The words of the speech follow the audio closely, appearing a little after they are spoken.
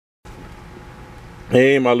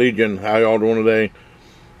Hey, my Legion, how y'all doing today?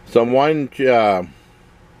 Some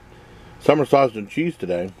summer sausage and cheese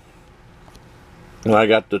today. And I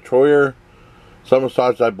got the Troyer summer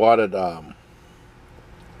sausage I bought at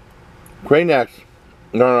Cranach's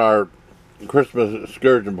on our Christmas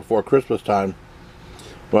excursion before Christmas time.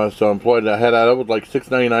 When I was so employed, I had that. It was like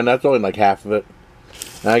 $6.99. That's only like half of it.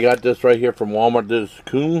 And I got this right here from Walmart. This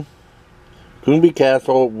Coombe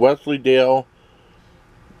Castle Wensleydale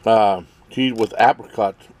cheese with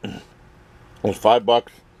apricots. It's $5.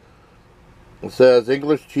 It says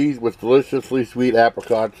English cheese with deliciously sweet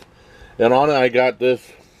apricots. And on it I got this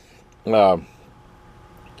Howell's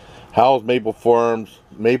Maple Farms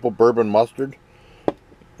Maple Bourbon Mustard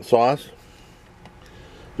sauce,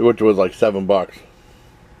 which was like $7. Let's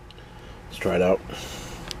try it out.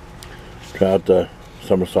 Try out the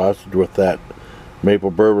summer sausage with that maple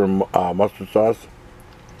bourbon mustard sauce.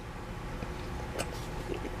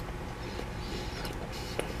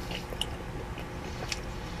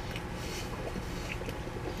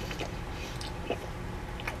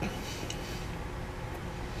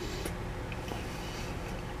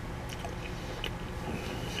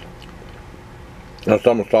 Now,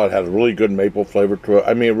 summer sausage has a really good maple flavor to it.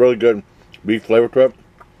 I mean, a really good beef flavor to it.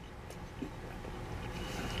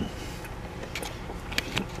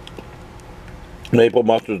 Maple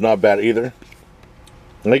mustard is not bad either.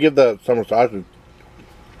 And I give the summer sausage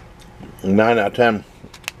 9 out of 10.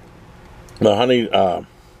 The honey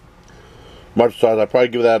mustard sauce, I probably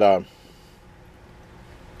give that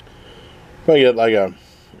probably get like a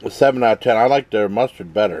 7 out of 10. I like their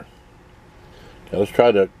mustard better. Okay, let's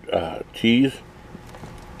try the cheese.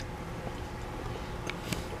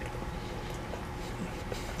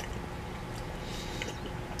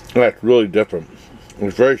 That's really different.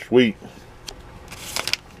 It's very sweet.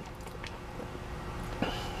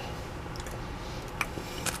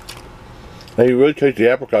 And you really taste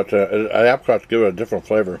the apricots. The apricots give it a different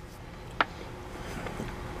flavor.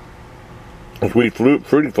 A sweet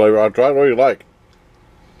fruity flavor. I'll try what you like.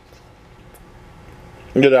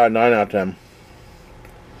 Get that 9 out of 10.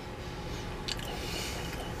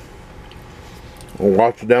 We'll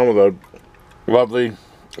wash it down with a lovely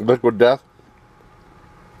liquid death.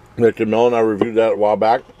 Mr. Melon, I reviewed that a while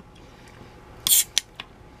back.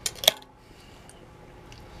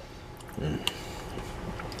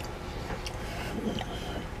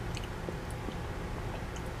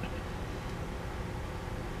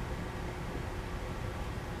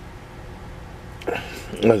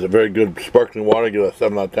 That's a very good sparkling water. Give it a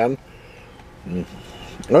 7 out of 10.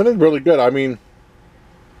 That is really good. I mean,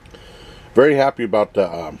 very happy about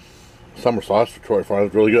the summer sauce for Troy Farms.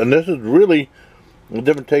 It's really good. And this is really a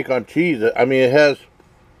different take on cheese. I mean, it has,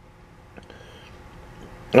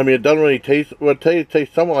 I mean, it doesn't really taste, well, it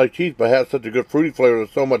tastes somewhat like cheese, but it has such a good fruity flavor.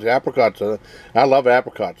 There's so much apricots in it. I love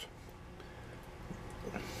apricots.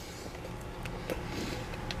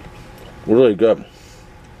 Really good.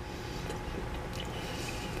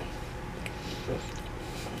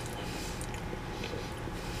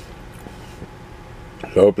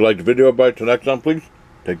 So I hope you liked the video. Bye. Till next time, please.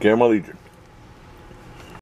 Take care, my Legion.